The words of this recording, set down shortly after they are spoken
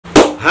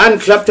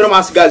hand clap to the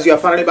master, guys. We are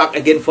finally back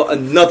again for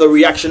another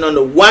reaction on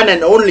the one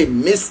and only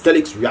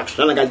Mystelics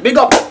reaction. And guys, big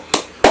up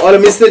all the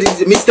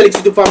Mystelics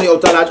YouTube family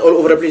out large, all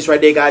over the place right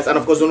there, guys. And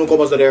of course, don't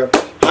know are there.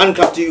 Hand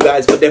clap to you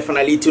guys for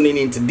definitely tuning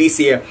into this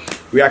here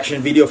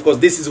reaction video. Of course,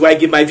 this is where I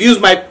give my views,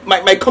 my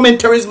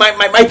commentaries,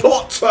 my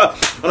thoughts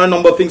on a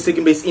number of things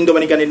taking place in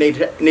Dominica and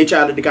nature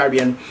and the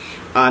Caribbean,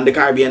 and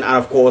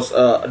of course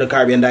the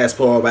Caribbean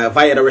diaspora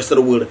via the rest of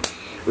the world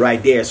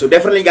right there. So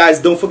definitely, guys,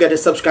 don't forget to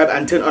subscribe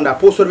and turn on that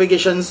post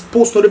notifications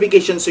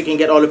so you can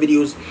get all the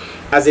videos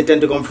as they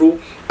tend to come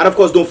through. And of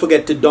course, don't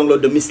forget to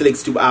download the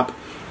Mystelics Tube app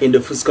in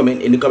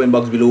the comment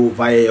box below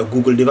via your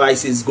Google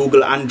devices,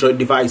 Google Android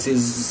devices,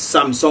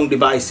 Samsung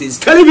devices,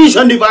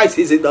 television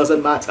devices, it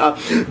doesn't matter.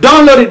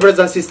 Download it, brothers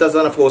and sisters.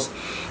 And of course,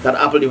 that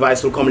Apple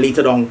device will come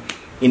later on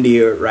in the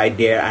year right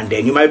there. And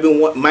then you might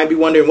be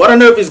wondering what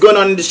on earth is going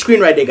on in the screen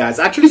right there, guys.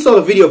 I actually saw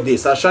the video of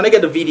this. I was trying to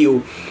get the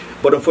video,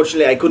 but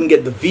unfortunately I couldn't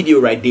get the video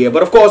right there.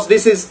 But of course,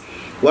 this is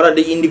one of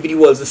the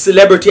individuals, the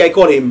celebrity I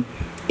call him,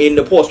 in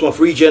the Portsmouth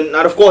region.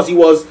 And of course, he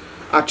was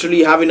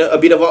actually having a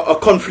bit of a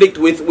conflict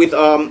with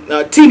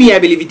Timmy, I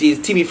believe it is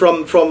Timmy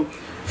from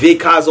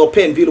Vegas or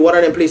Penville, one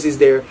of them places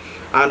there.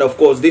 And of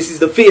course, this is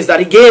the face that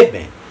he gave,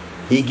 man.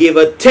 He gave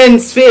a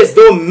tense face.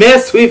 Don't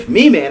mess with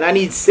me, man. And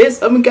he says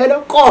some kind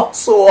of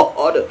cuss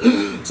word,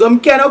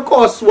 some kind of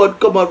cuss word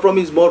come out from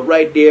his mouth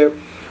right there.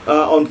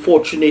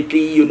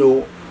 Unfortunately, you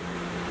know,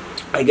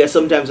 I guess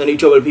sometimes when you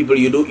trouble people,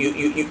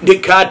 they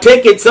can't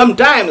take it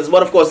sometimes.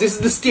 But of course, this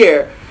is the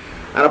steer,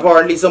 and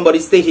apparently somebody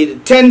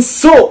stated tense.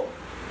 So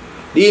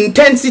the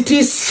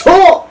intensity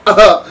so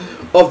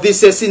of this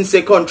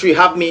sincere country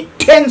have me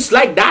tense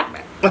like that,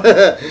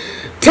 man.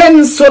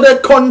 Tense so the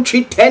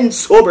country tense,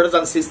 so brothers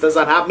and sisters,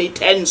 and have me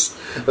tense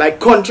like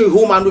country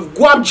woman with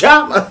guap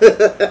jam.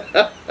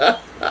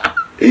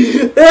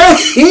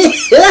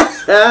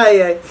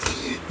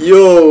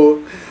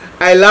 Yo,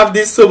 I love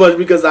this so much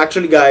because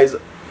actually, guys,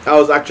 I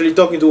was actually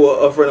talking to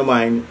a friend of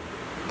mine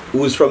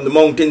who's from the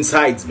mountain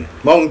sides, man.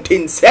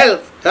 Mountain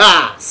self,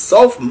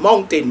 South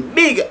Mountain,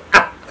 big.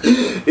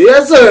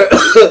 Yes, sir.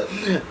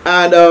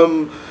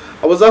 And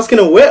I was asking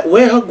her where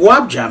her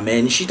guap jam,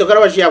 man. She talking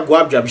about she have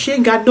guap jam. She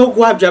ain't got no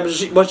guap jam,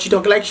 but she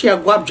talking like she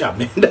have guap jam,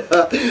 man.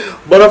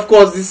 But of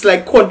course, it's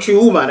like country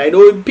woman. I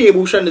know in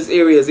Paybush and these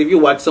areas, if you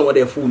watch some of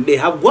their food, they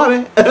have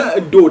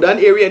guap. Dodan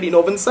area, the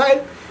northern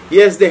side.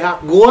 Yes, they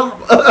have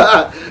guap.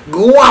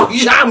 Guap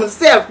jam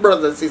self,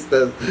 brothers and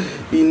sisters.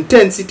 The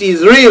intensity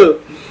is real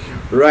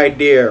right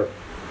there.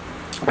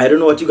 I don't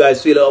know what you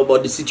guys feel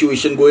about the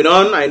situation going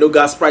on. I know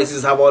gas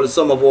prices have all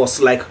some of us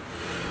like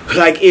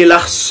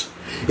hélas,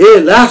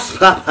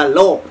 Papa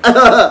Lord.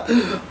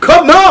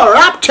 Come on,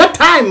 rapture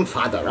time,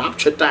 Father,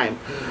 rapture time.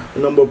 A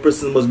number of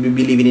persons must be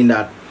believing in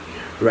that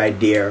right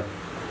there.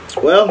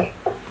 Well,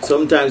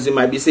 sometimes you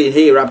might be saying,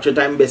 hey, rapture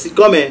time, best it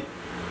coming.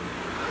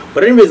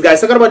 But anyways,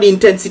 guys, talking about the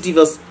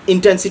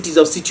intensities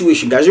of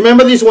situation, guys.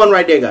 Remember this one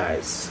right there,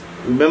 guys.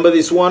 Remember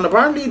this one.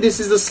 Apparently,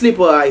 this is the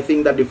slipper, I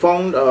think, that they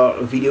found.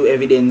 Video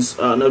evidence,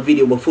 not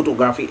video, but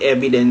photographic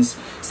evidence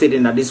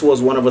stating that this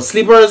was one of her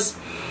slippers.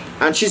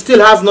 And she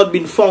still has not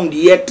been found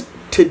yet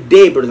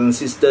today, brothers and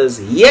sisters.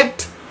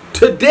 Yet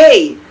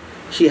today,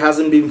 she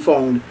hasn't been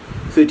found.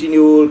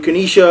 13-year-old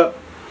Kenisha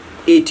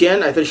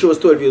Etienne. I thought she was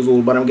 12 years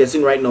old, but I'm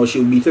guessing right now she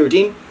will be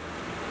 13.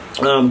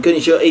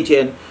 Kenisha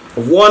Etienne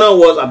of Warner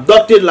was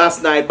abducted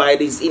last night by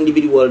this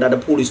individual that the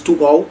police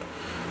took out.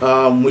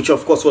 Which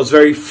of course was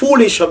very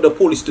foolish of the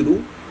police to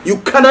do. You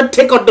cannot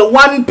take out the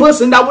one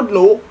person that would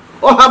know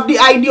or have the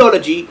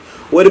ideology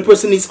where the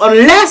person is,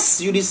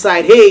 unless you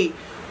decide, hey,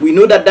 we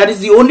know that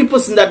is the only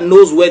person that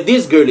knows where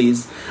this girl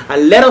is,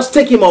 and let us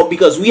take him out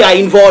because we are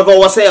involved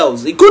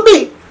ourselves. It could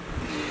be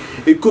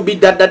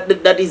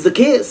that is the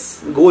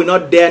case. Going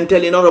out there and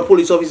telling other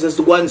police officers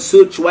to go and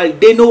search while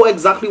they know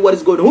exactly what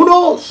is going on. Who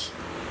knows?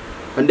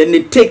 And then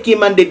they take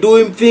him and they do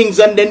him things,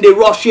 and then they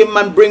rush him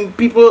and bring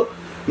people,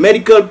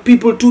 medical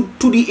people to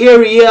the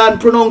area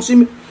and pronounce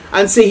him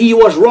and say he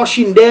was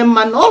rushing them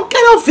and all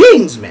kind of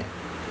things, man.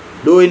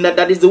 Knowing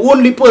that is the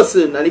only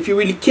person, and if you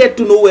really care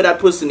to know where that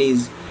person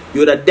is, you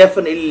would have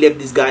definitely left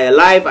this guy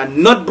alive and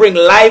not bring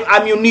live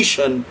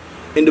ammunition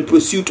in the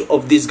pursuit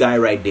of this guy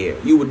right there.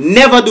 You would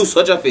never do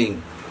such a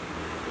thing.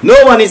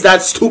 No one is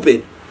that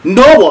stupid.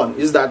 No one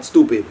is that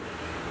stupid.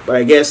 But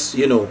I guess,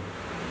 you know.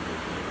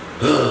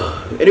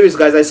 Anyways,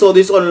 guys, I saw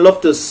this on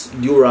Loftus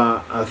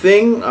Dura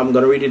thing. I'm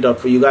gonna read it out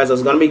for you guys. I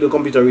was gonna make the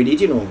computer read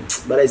it, you know,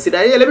 but I said,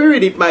 hey, let me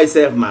read it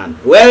myself, man.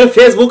 Well,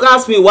 Facebook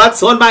asked me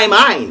what's on my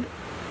mind.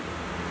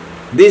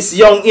 This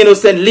young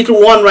innocent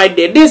little one right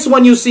there, this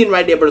one you seen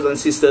right there, brothers and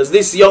sisters,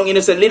 this young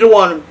innocent little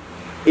one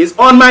is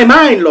on my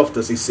mind,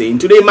 Loftus is saying.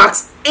 Today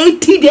marks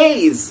 80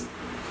 days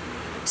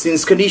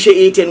since Kenisha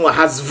Etienne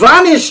has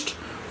vanished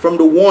from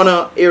the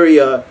Warner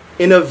area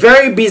in a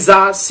very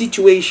bizarre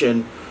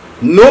situation.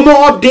 No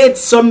more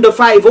updates from the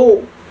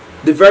 5-0.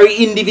 The very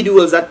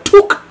individuals that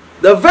took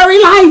the very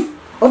life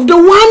of the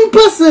one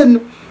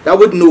person that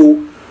would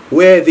know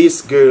where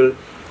this girl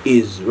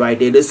is right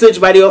there. The search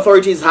by the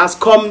authorities has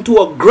come to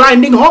a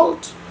grinding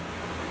halt.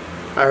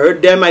 I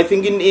heard them, I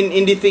think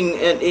in the thing,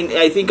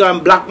 I think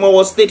Blackmore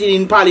was stating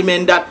in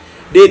Parliament that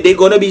they're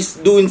going to be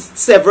doing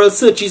several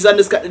searches and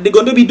they're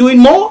going to be doing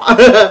more.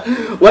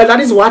 Well, that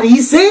is what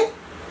he said.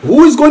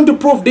 Who is going to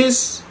prove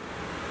this?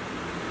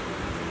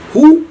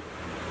 Who?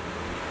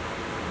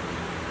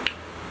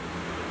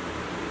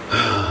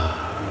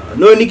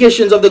 No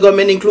indications of the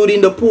government,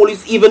 including the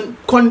police, even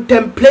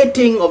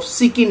contemplating of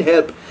seeking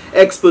help,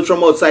 experts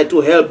from outside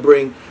to help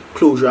bring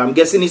closure. I'm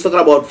guessing he's talking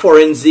about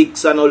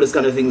forensics and all this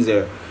kind of things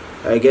there.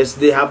 I guess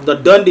they have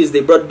not done this.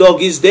 They brought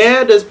doggies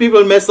there. There's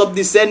people mess up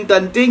the scent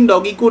and thing.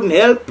 Doggy couldn't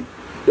help.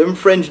 Them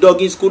French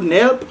doggies couldn't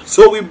help.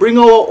 So we bring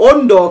our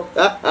own dog.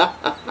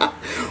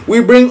 We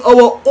bring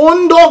our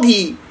own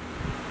doggy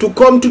to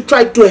come to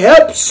try to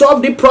help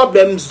solve the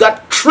problems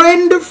that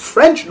trained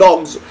French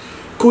dogs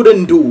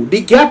couldn't do.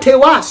 The gate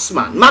was,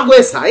 man.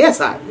 Magwesa, yes,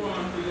 I.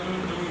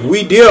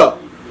 We dear.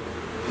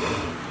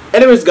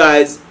 Anyways,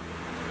 guys.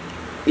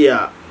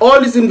 Yeah. All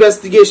this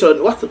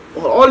investigation, what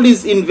all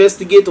these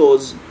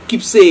investigators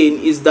keep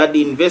saying is that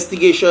the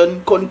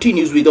investigation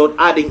continues without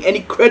adding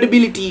any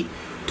credibility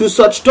to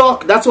such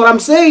talk. That's what I'm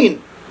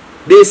saying.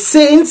 They're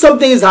saying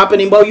something is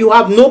happening, but you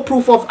have no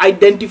proof of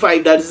identifying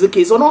if that is the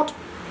case or not.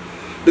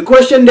 The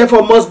question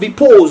therefore must be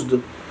posed.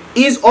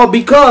 Is or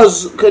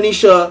because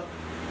Kanisha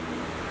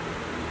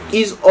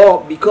is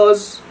or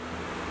because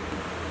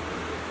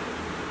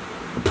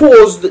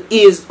posed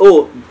is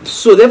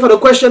so therefore the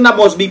question that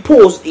must be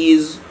posed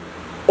is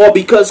or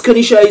because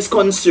Kanisha is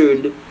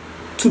concerned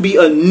to be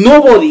a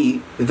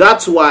nobody,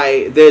 that's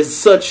why there's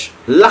such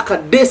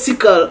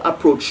lackadaisical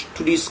approach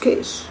to this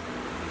case.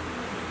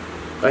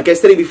 Like I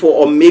said before,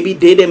 or maybe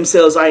they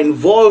themselves are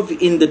involved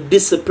in the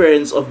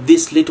disappearance of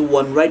this little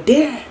one right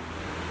there.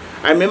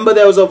 I remember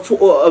there was a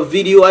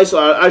video I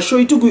saw. I'll show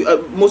it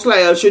to most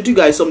likely I'll show it to you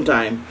guys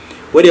sometime,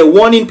 where they're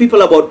warning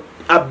people about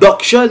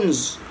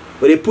abductions,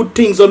 where they put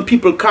things on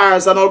people's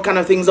cars and all kind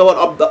of things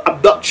about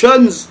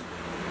abductions,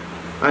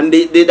 and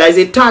there's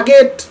a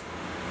target.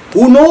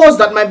 Who knows,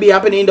 that might be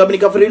happening in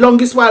Dominica for the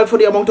longest while, for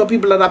the amount of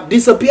people that have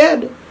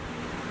disappeared.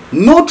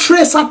 No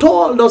trace at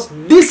all. Just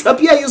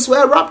disappear. You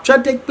swear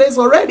rapture take place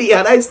already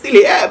and I still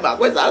here.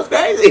 That's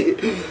crazy.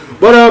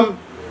 But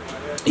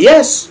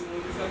yes.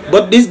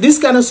 But this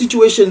kind of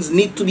situations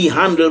need to be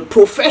handled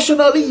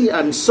professionally,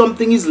 and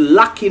something is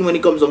lacking when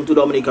it comes down to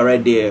Dominica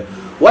right there.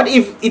 What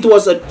if it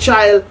was a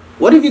child?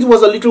 What if it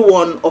was a little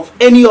one of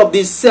any of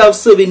these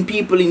self-serving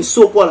people in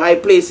so-called high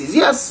places?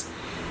 Yes.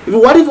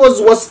 What if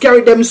it was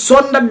Carrie them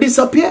son that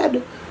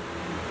disappeared?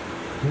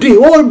 The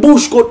whole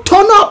bush could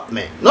turn up,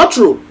 man. Not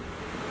true.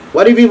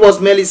 What if it was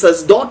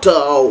Melissa's daughter,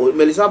 or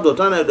Melissa's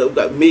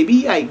daughter?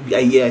 Maybe I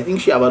think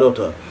she have a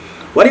daughter.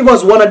 What if it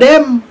was one of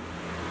them?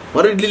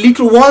 One of the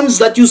little ones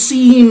that you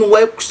see in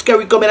where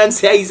Scary come in and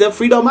say he's a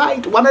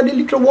freedomite. One of the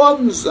little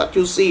ones that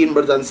you see in,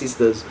 brothers and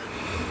sisters.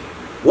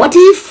 What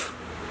if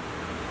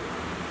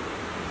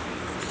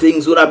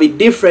things would have been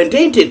different,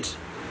 ain't it?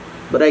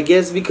 But I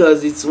guess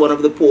because it's one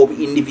of the poor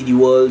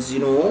individuals, you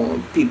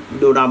know, people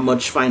don't have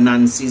much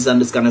finances and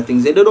this kind of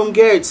things. They don't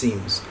care, it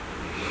seems.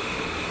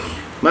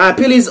 My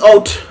appeal is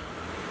out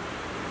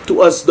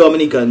to us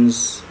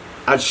Dominicans,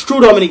 as true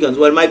Dominicans.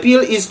 Well, my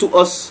appeal is to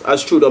us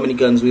as true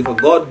Dominicans with a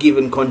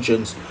God-given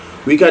conscience.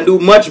 We can do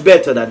much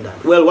better than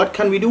that. Well, what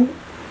can we do?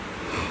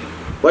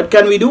 What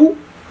can we do?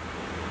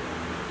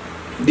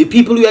 The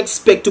people you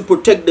expect to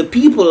protect the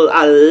people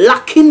are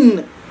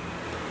lacking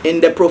in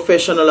their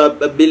professional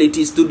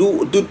abilities to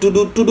do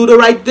the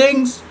right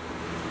things.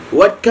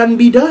 What can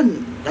be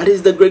done? That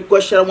is the great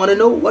question I want to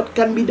know. What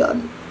can be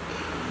done?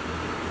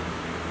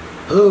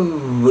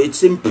 Oh,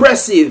 it's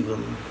impressive.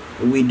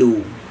 We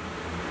do.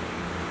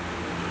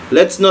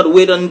 Let's not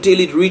wait until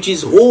it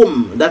reaches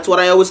home. That's what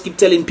I always keep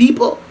telling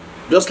people.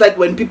 Just like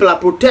when people are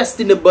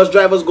protesting, the bus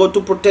drivers go to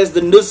protest,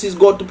 the nurses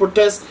go to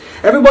protest.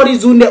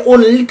 Everybody's doing their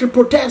own little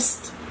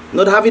protest.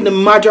 Not having the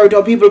majority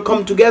of people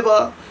come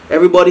together.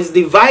 Everybody's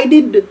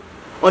divided.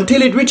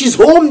 Until it reaches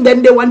home,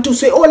 then they want to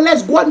say, oh,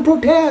 let's go and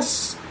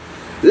protest.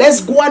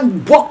 Let's go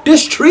and walk the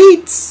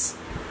streets.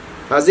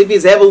 As if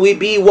it's ever we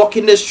be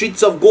walking the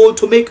streets of gold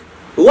to make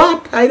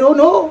what? I don't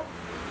know.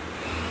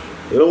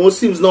 It almost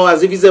seems now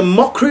as if it's a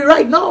mockery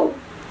right now.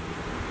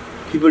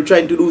 People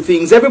trying to do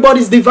things.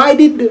 Everybody's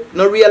divided.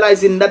 Not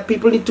realizing that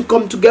people need to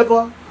come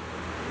together.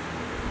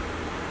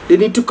 They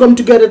need to come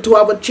together to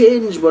have a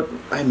change. But,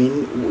 I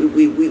mean,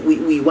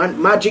 we want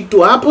magic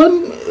to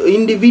happen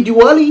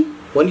individually.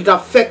 When it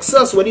affects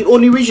us, when it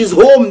only reaches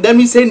home, then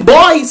we're saying,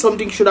 boy,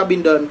 something should have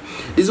been done.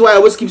 This is why I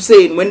always keep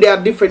saying, when there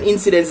are different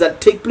incidents that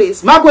take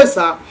place,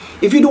 Magwesa,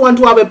 if you do want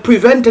to have a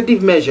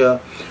preventative measure,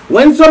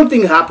 when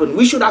something happens,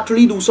 we should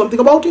actually do something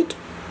about it.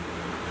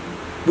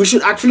 We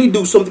should actually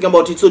do something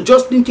about it. So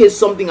just in case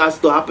something has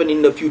to happen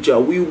in the future,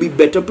 we will be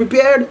better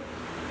prepared.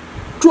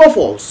 True or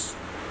false?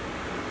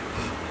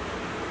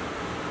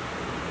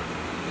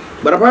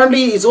 But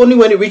apparently it's only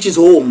when it reaches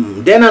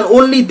home, then and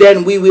only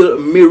then we will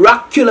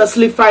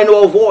miraculously find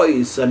our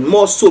voice, and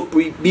more so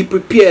be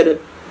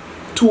prepared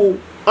to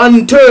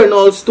unturn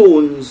all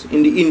stones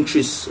in the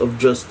interests of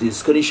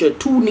justice. Kanisha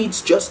too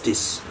needs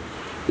justice.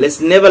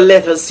 Let's never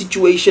let her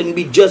situation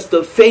be just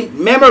a faint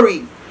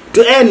memory.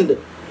 To end,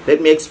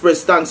 let me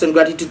express thanks and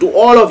gratitude to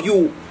all of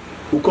you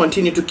who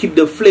continue to keep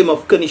the flame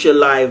of Kanish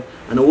alive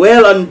and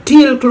well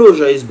until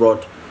closure is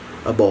brought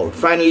about.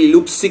 Finally,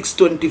 Luke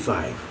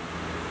 6:25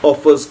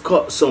 offers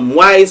some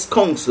wise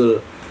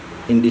counsel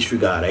in this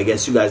regard. I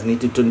guess you guys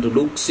need to turn to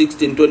Luke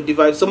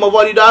 16:25. Some of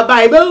all you have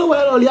Bible,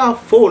 well, all you have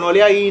phone, all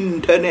you have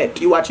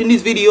internet. You watching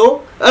this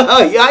video?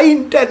 Yeah,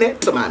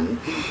 internet, man.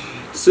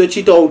 Search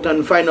it out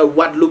and find out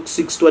what Luke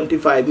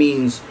 6:25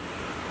 means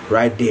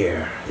right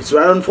there. It's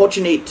rather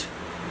unfortunate.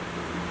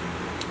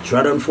 It's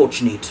rather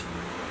unfortunate.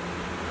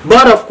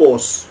 But of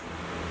course,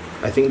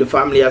 I think the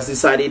family has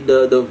decided,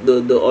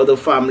 the other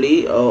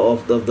family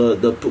of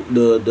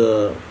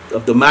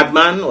the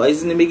madman, what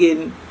is his name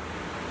again?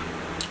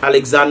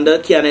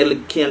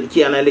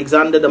 Kian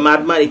Alexander, the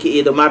madman,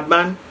 aka the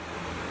madman.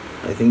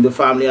 I think the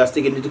family has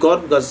taken it to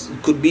court because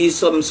it could be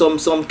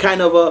some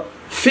kind of a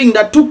thing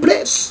that took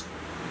place.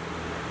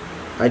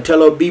 I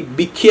tell her,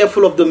 be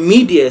careful of the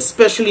media,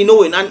 especially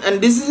knowing,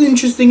 and this is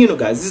interesting, you know,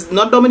 guys. This is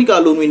not Dominica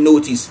alone we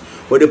notice,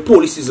 but the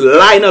police is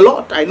lying a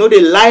lot. I know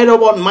they lied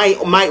about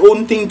my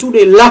own thing too.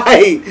 They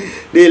lied.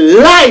 They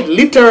lied,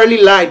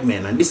 literally lied,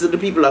 man. And these are the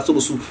people that are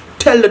supposed to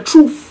tell the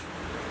truth.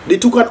 They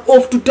took an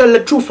oath to tell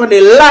the truth, and they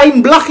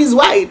lying black is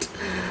white,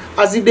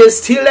 as if they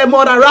steal their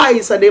mother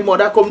rice and their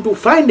mother come to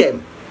find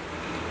them,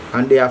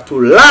 and they have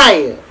to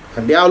lie.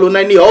 And they are alone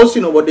in the house,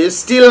 you know, but they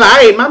still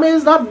lie. Mama,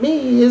 it's not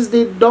me, it's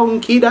the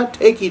donkey that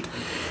take it.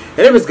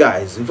 Anyways,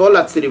 guys, with all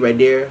that steady right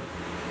there,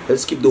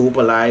 let's keep the hope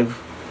alive.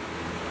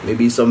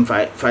 Maybe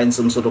find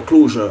some sort of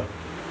closure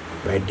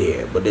right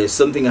there. But there's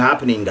something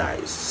happening,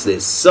 guys.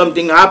 There's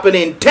something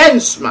happening.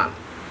 Tense, man.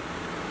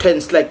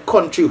 Tense like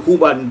country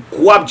hoop and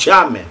guap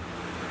jam, man.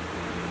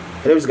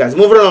 Anyways, guys,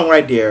 moving along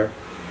right there.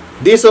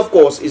 This, of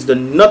course, is the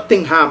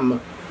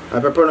Nottingham, I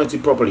pronounce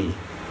it properly,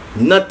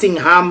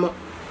 Nottingham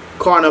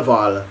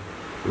Carnival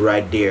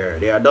right there.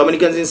 There are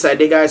Dominicans inside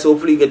there, guys.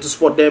 Hopefully you get to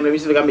spot them. Let me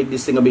see if I can make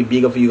this thing a bit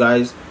bigger for you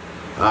guys.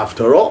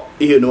 After all,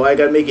 you know, I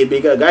can make it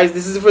bigger. Guys,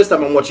 this is the first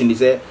time I'm watching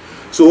this,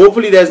 so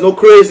hopefully there's no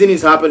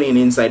craziness happening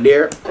inside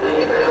there.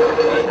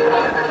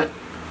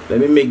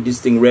 Let me make this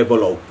thing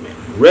revel out, man.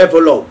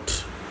 Revel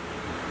out.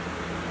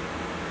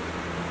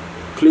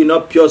 Clean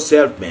up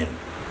yourself, man.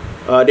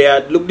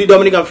 There, look, the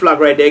Dominican flag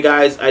right there,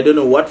 guys. I don't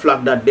know what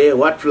flag that there,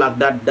 what flag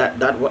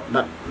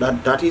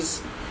that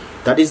is.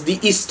 That is the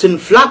Eastern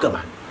flag,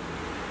 man.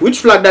 Which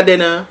flag that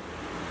then?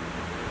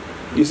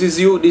 This is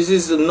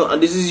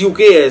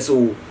UK,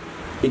 so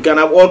it can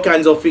have all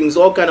kinds of things,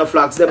 all kind of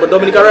flags there. But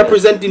Dominica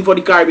representing for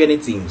the Caribbean,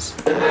 it seems.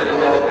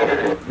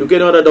 Look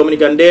at another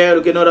Dominican there.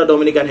 Look at another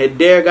Dominican head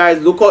there,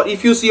 guys. Look out,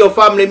 if you see your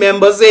family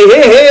members, say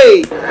hey,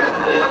 hey.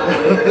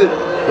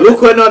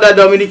 Look at another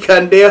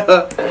Dominican there.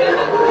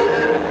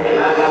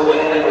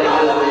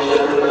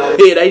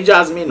 Hey, that's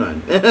Jasmine,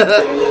 man.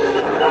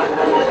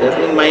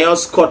 Jasmine, my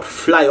house cut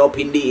fly up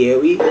in the air.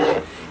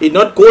 It's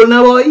not cold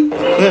now, boy.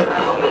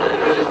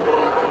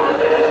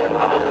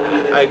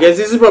 I guess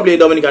this is probably a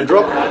Dominican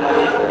truck.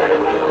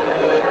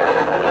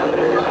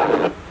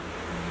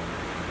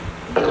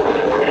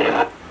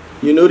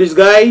 You know this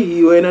guy?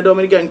 He wearing a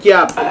Dominican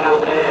cap.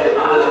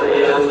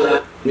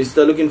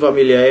 Mr. looking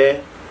familiar,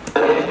 eh?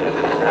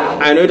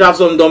 I know it have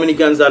some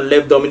Dominicans that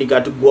left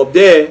Dominica to go up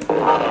there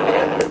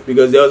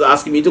because they was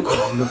asking me to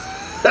come.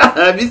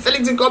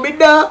 Mystelics to come in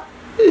there.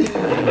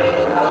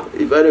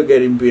 If I don't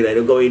get him paid, I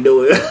don't go in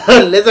there.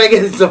 Unless I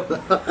get some.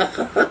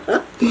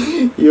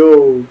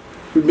 Yo,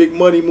 we make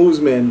money moves,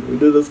 man. We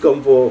do just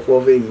come for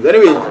things.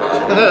 Anyway,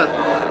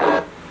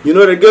 you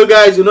know the girl,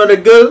 guys. You know the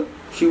girl.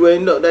 She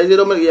went. There's a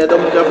Dominican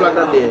flag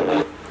right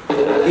there.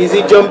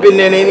 Easy jumping,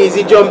 and then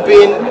easy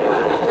jumping.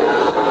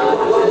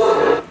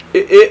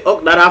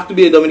 Oh, that have to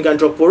be a Dominican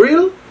truck for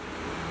real.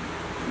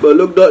 But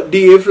look, the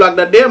DA flag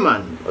that there,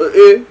 man.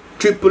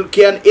 Triple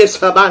K and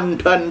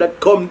Bantan that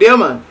come there,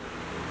 man.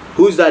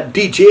 Who's that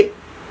DJ?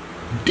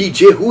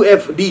 DJ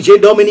whoever, DJ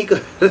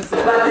Dominica.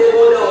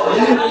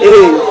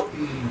 Hey.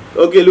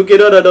 Okay, look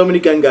at other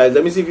Dominican guys.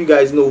 Let me see if you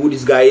guys know who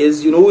this guy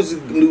is. You know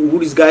who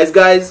this guy is,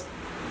 guys?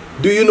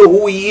 Do you know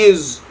who he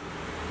is?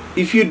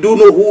 If you do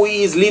know who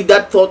he is, leave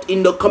that thought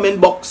in the comment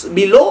box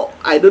below.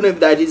 I don't know if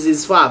that is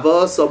his father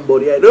or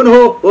somebody. I don't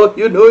know. But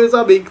you know it's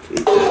a big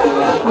thing.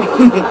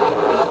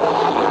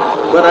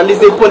 But at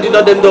least they pointed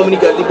out them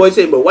Dominica. The boy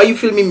saying, but why you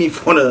filming me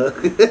for?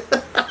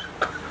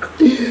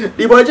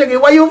 The boy checking,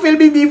 why you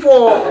filming me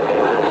for?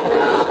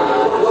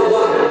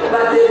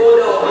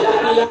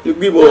 Look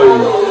the boy.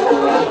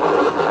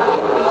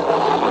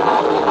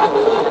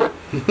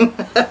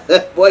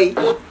 Boy.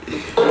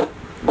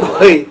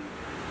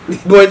 The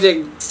boy check.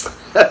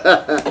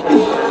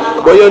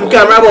 Boy on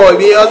camera, boy,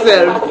 be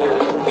yourself.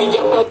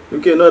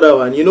 Okay, another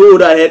one. You know who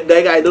that head?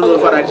 That guy, I don't know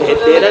if that head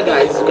there. That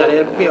guy is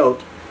gonna help me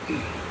out.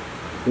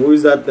 Who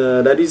is that?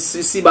 That is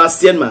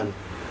Sebastian, man.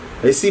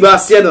 It's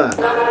Sebastian, man.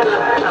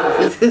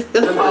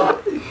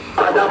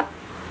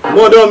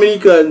 More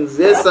Dominicans,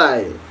 yes,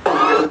 I.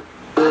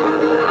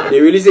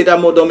 They really say that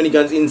more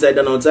Dominicans inside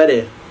than outside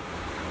there.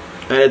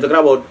 And they're talking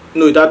about,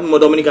 no, it had more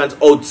Dominicans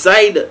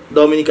outside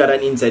Dominica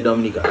than inside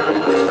Dominica.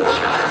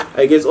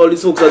 I guess all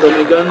these folks are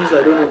Dominicans,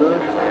 I don't know.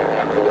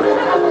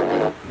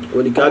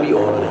 Well, it can't be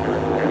all of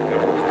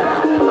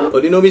them.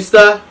 But you know,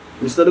 Mr.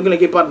 looking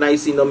like a partner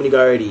nice in Dominica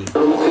already.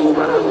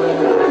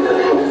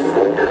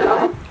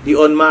 The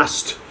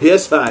unmasked.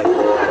 Yes, I.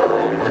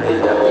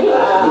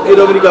 Look at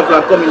Dominica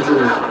flag coming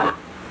through.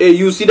 Hey,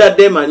 you see that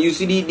there, man? You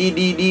see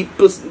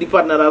the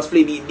partner that's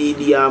played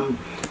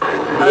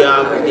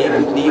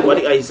what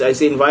I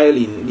say in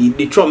violin,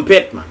 the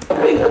trumpet, man.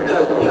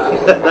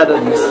 That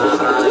doesn't make sense.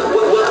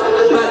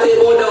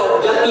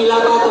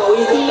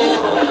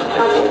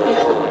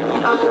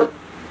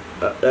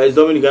 That is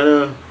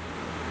Dominicana.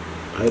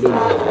 I don't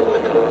know.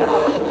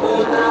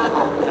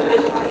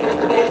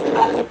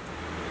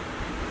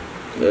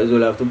 You guys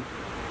will have to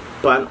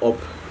pan up.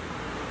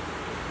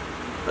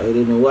 I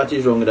don't know what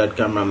is wrong with that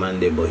cameraman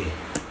there, boy.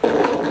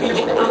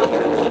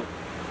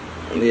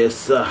 Yes,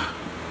 sir.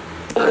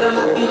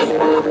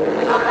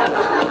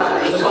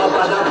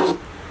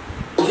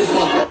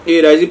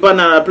 Hey, there's the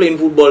partner playing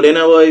football. Then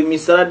boy,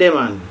 Mr.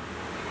 Deman.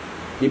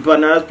 The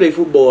partners play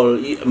football.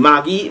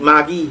 Maggie.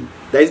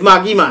 That is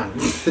Maggie, man.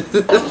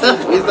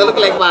 Mr. look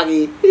like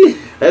Maggie.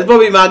 That's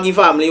probably Maggie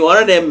family. One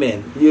of them,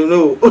 man. You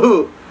know.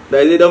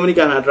 That is a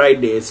Dominican hat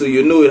right there. So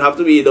you know it have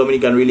to be a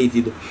Dominican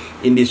related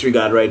in this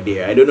regard right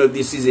there. I don't know if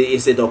this is a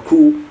set of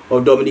crew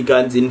of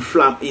Dominicans in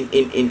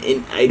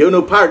I don't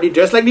know, party.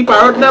 Just like the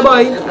parrot now,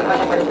 boy.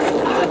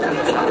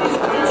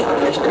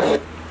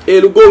 Hey,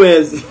 look,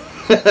 Gomez.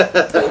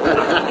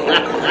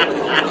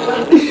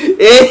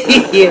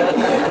 Hey,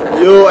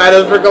 yo, I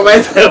don't forget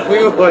myself,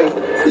 boy.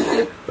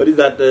 What is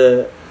that?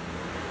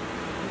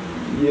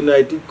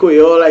 United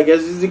Koyol, I guess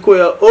is the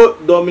Koyol. Oh,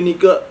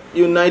 Dominica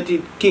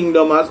United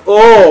Kingdom has.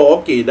 Oh,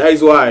 okay, that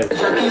is why.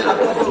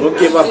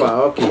 Okay,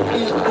 Papa, okay.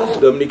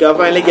 Dominica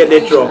finally get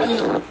their truck.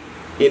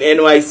 In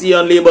NYC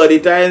on Labor Day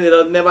time, they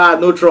don't never had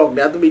no truck.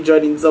 They have to be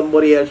joining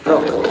somebody else's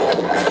truck.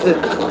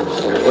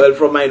 Well,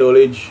 from my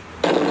knowledge.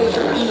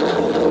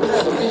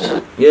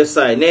 Yes,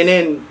 I.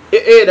 Nenen.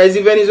 Hey, that's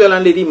the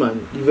Venezuelan lady,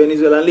 man. The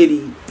Venezuelan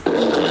lady.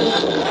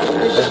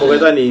 I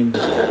forgot her name.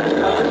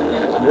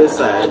 Yes,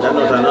 sir.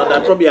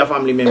 That probably a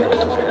family member.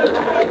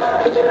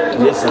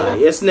 Yes, sir.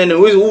 Yes, Nene.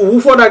 Who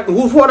for that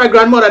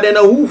grandmother? Then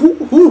who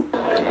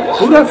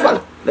that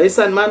for? That is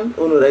son, man.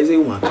 Oh no, that is a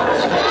woman.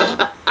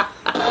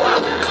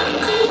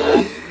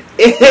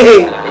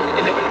 Hey.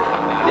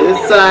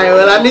 Yes, sir.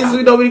 Well, at least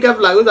we Dominica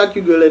flag. Who's that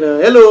cute girl?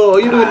 Hello, how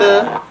you doing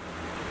there?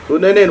 Who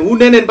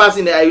Nenen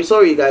passing there? I'm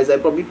sorry, guys. I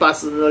probably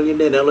passed only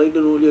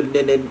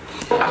Nenen.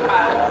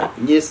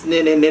 Yes,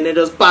 Nenen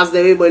just passed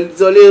the way, but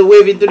it's only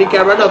waving to the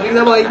camera. Nothing,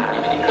 boy.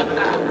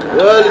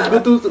 Well, it's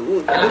good to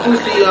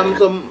see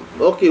some.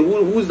 Okay,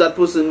 who's that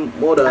person?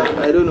 Mother,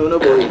 I don't know, no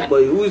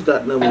boy. Who's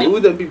that? No,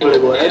 who's the people?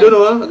 Boy, I don't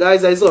know,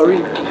 guys. I'm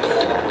sorry.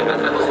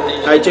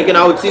 I checking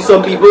out, see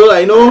some people.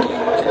 I know.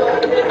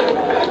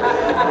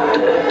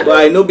 But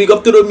I know, big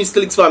up to the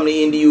Mystelics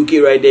family in the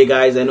UK right there,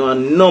 guys. I know a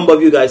number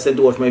of you guys sent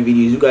to watch my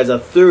videos. You guys are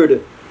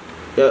third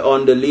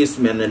on the list,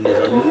 man. And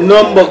there's a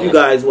number of you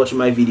guys watching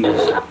my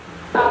videos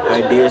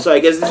right there. So I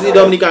guess this is the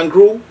Dominican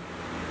crew.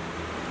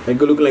 I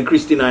go looking like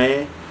Christina,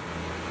 eh?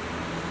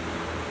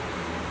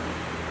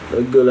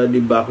 That girl at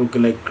the back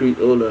looking like Chris.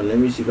 Hold on, let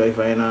me see if I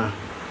find her.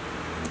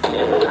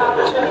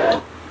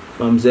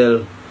 From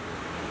Zelle.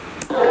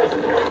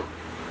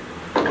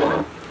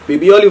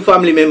 Maybe all your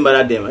family member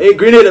at them. Hey,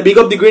 Grenadier, big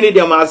up the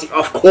Grenadier Massive,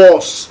 of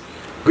course.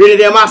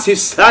 Grenadier Massive,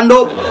 stand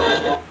up.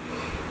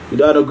 You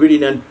don't have no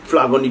Grenadier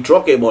flag on the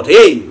truck, but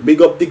hey,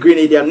 big up the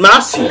Grenadier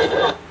Massive,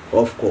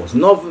 of course.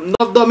 Not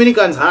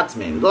Dominicans hats,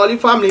 man. All your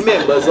family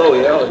members, oh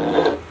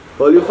yeah.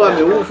 All your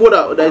family. Who for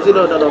that? That's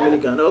another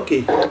Dominican.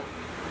 Okay.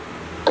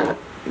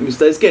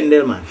 Mr.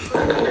 Skendel, man.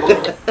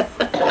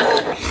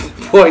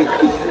 Boy,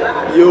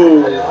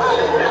 yo.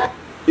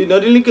 You know, I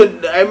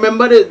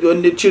remember that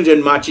when the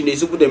children marching, they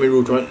used to put them in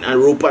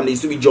rope and they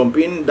used to be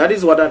jumping. That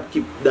is what that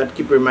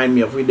keep remind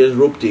me of with this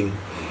rope thing.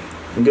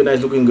 Look at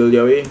nice looking girl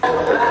there, way.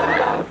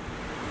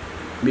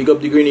 Big up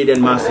the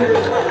Grenadian Massive.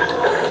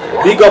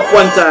 Big up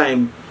one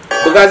time.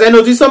 Because I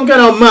noticed some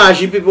kind of march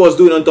people was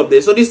doing on top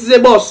there. So this is a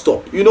bus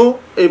stop, you know?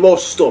 A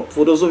bus stop.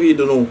 For those of you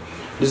who don't know,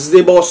 this is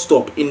a bus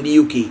stop in the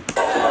UK.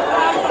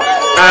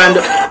 And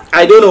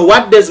I don't know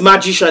what this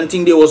magician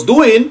thing they was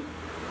doing.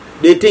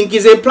 They think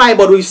it's a ply,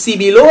 but we see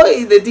below.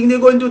 They think they're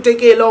going to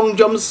take a long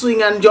jump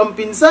swing and jump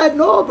inside.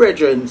 No,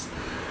 brethren.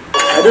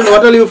 I don't know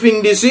what all you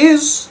think this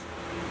is.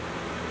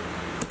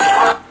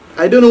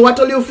 I don't know what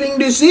all you think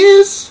this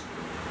is.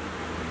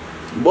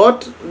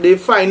 But they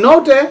find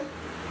out, eh?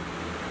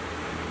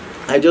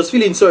 I just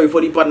feeling sorry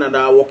for the partner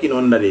that are walking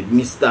under it.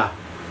 Mr.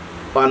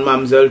 and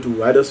Mamselle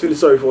too. I just feel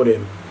sorry for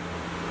them.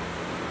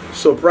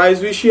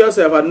 Surprised with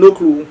yourself, I had no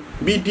clue.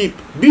 Be deep.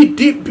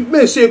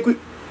 Messy quick.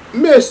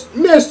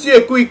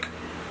 Messy quick.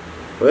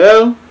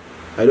 Well,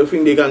 I don't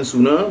think they can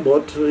sooner,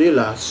 but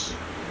alas.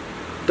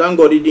 Thank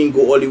God it didn't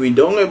go all the way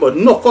down, but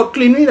knock out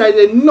clean with. I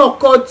said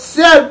knock out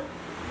self.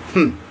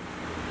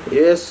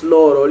 Yes,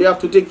 Lord, all you have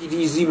to take it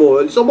easy,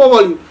 boy. Some of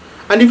all you,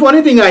 And the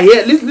funny thing I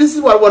hear, this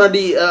is what one of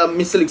the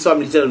Mystelics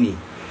family tell me.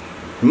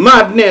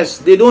 Madness.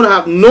 They don't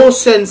have no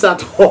sense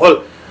at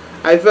all.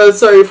 I felt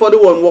sorry for the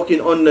one walking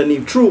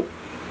underneath. True.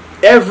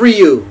 Every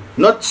year,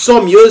 not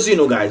some years, you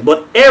know, guys,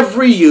 but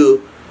every year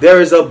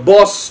there is a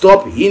bus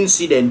stop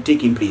incident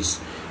taking place.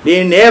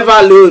 They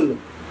never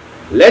learn.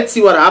 Let's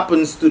see what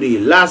happens today,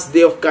 last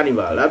day of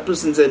Carnival. That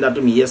person said that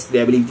to me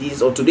yesterday, I believe it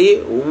is, or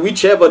today,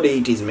 whichever day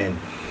it is, man.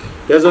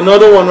 There's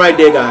another one right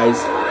there,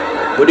 guys,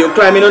 where they're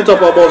climbing on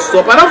top of a bus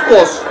stop. And of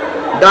course,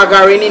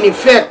 daggering in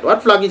effect.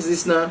 What flag is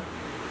this now?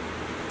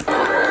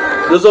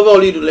 Those of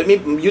all you do, let me,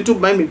 YouTube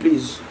mind me,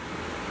 please.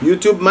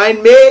 YouTube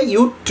mind me,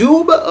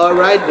 YouTube.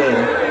 Alright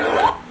then.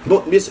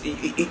 But this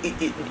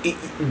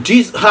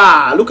Jesus,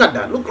 look at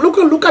that.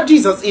 Look at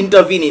Jesus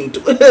intervening.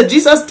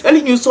 Jesus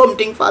telling you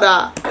something,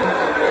 Father.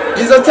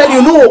 Jesus tell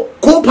you, no,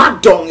 go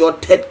back down, your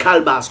Ted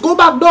Calbas. Go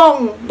back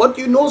down. But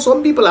you know,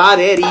 some people are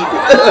headed.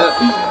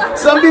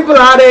 Some people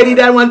are headed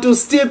that want to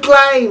still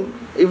climb.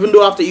 Even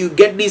though after you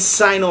get this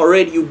sign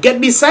already, you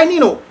get this sign, you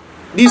know.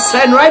 This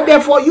sign right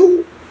there for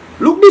you.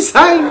 Look this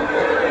sign.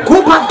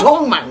 Go back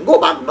down, man.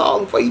 Go back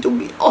down for you to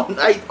be on.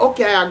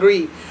 Okay, I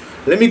agree.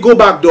 Let me go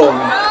back down.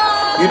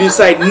 You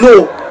decide,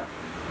 no.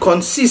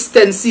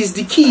 Consistency is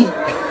the key.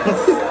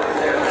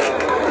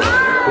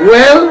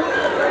 Well,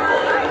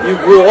 you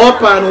grow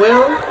up and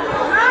well,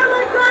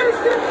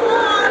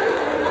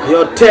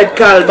 your Ted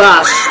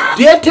Calbas.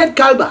 Dear Ted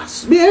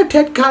Calbas. Dear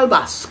Ted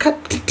Calbas.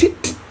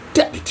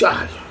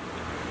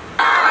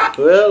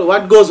 Well,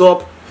 what goes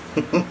up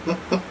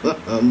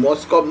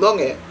must come down,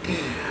 eh?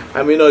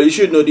 I mean, you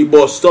should know the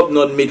bus stop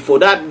not made for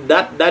that.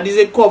 That is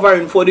a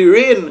covering for the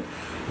rain.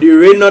 The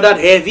rain not that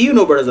heavy, you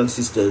know, brothers and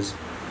sisters.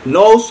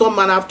 Now some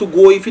man have to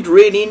go if it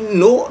raining.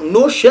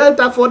 No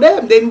shelter for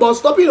them. Then bus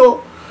stop, you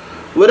know.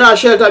 Without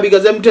shelter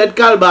because them Ted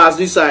Calbas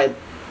decide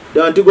they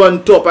want to go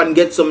on top and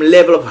get some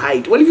level of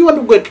height. Well, if you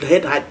want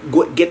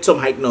to get some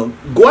height now,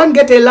 go and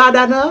get a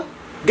ladder now.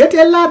 Get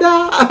a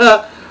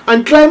ladder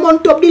and climb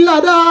on top the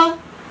ladder.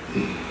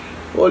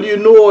 All you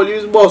know, all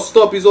you bus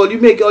stop is all you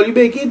make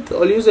it.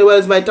 All you say, well,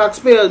 it's my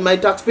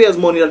taxpayers'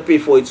 money that pay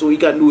for it, so we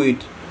can do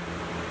it.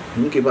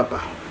 Okay,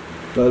 Papa.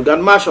 Well, go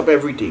and mash up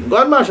everything. Go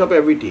and mash up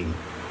everything.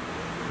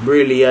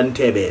 Brilliant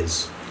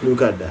Tebes.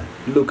 Look at that.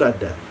 Look at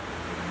that.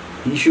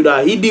 He should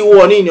have hit the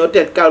one in your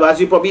Ted Calbas.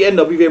 You probably end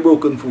up with a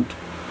broken foot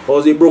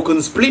or a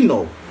broken spleen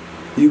now.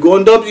 You go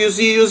on top, you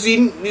see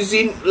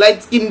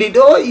light skin the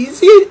door. You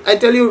see, I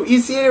tell you, you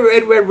see a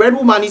red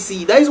woman. You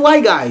see, that is why,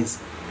 guys.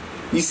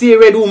 You see a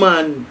red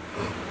woman.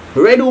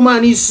 Red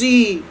woman, you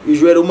see,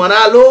 is red woman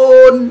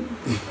alone.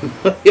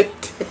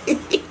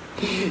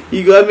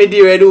 You got me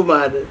the red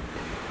woman,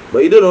 but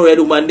you don't know red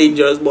woman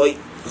dangerous, boy.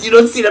 You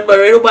don't see that, but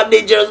red woman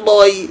dangerous,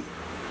 boy.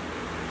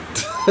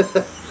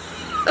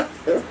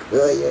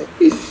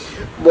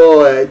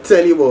 Boy, I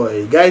tell you,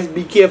 boy, guys,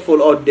 be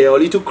careful out there. All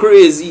you too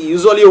crazy.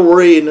 Use all your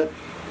brain.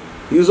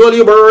 Use all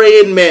your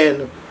brain,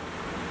 man.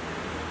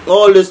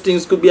 All these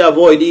things could be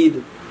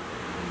avoided.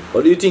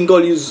 Or do you think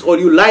all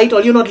you light,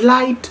 all you not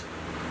light?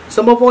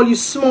 Some of all you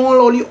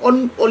small, all you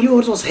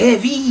was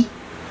heavy.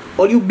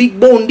 All you big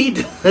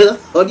boned.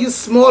 All you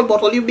small,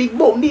 but all you big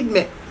boned,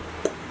 man.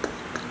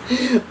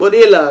 But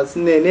alas,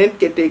 Nenen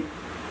can take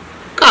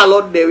call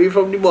out there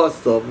from the bus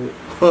stop.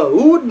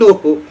 Who would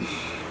know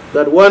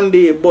that one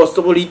day a bus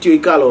stop will hit you a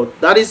call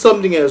out? That is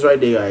something else right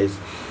there, guys.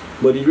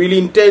 But it's really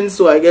intense,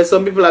 so I guess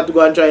some people have to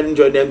go and try and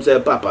enjoy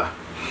themselves, Papa.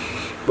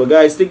 But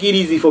guys, take it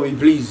easy for me,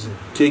 please.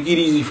 Take it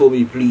easy for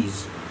me,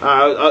 please.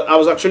 I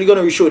was actually going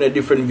to be showing a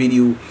different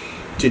video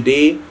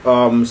today.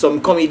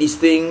 Some comedies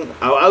thing.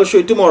 I'll show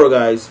you tomorrow,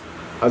 guys.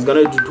 I was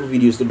going to do 2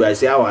 videos today. I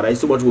say, oh, that's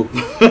too much work.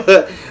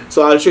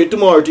 So I'll show it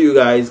tomorrow to you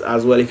guys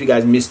as well if you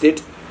guys missed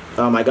it.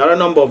 I got a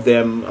number of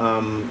them.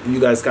 You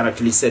guys can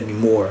actually send me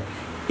more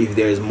if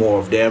there is more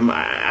of them.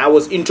 I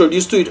was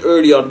introduced to it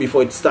early on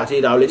before it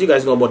started. I'll let you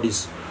guys know about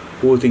this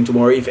whole thing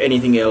tomorrow if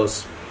anything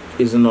else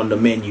isn't on the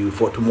menu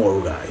for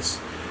tomorrow, guys.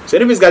 So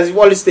anyways, guys, if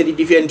you always stated,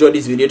 if you enjoyed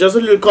this video, just a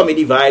little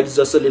comedy vibes,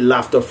 just a little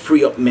laughter,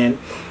 free up, man.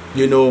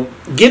 You know,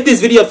 give this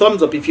video a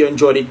thumbs up if you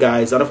enjoyed it,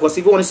 guys. And of course,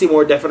 if you want to see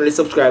more, definitely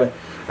subscribe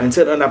and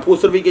turn on that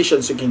post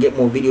notification so you can get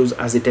more videos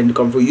as they tend to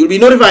come through. You'll be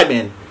notified,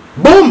 man.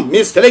 Boom!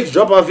 Mystelics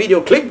drop a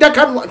video. Click that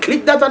and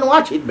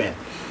watch it, man.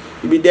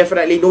 You'll be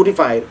definitely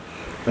notified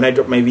when I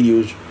drop my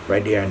videos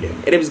right there and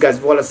then. Anyways, guys,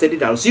 before I said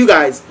it, I'll see you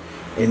guys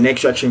in the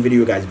next reaction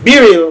video, guys. Be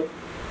real.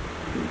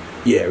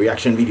 Yeah,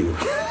 reaction video.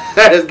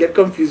 I just get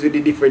confused with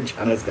the different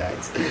channels,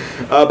 guys.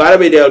 By the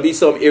way, there'll be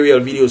some aerial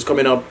videos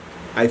coming up,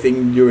 I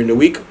think, during the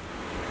week.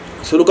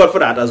 So look out for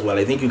that as well.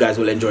 I think you guys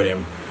will enjoy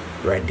them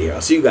right there.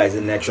 I'll see you guys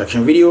in the next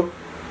reaction video.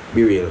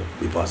 Be real,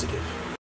 be positive.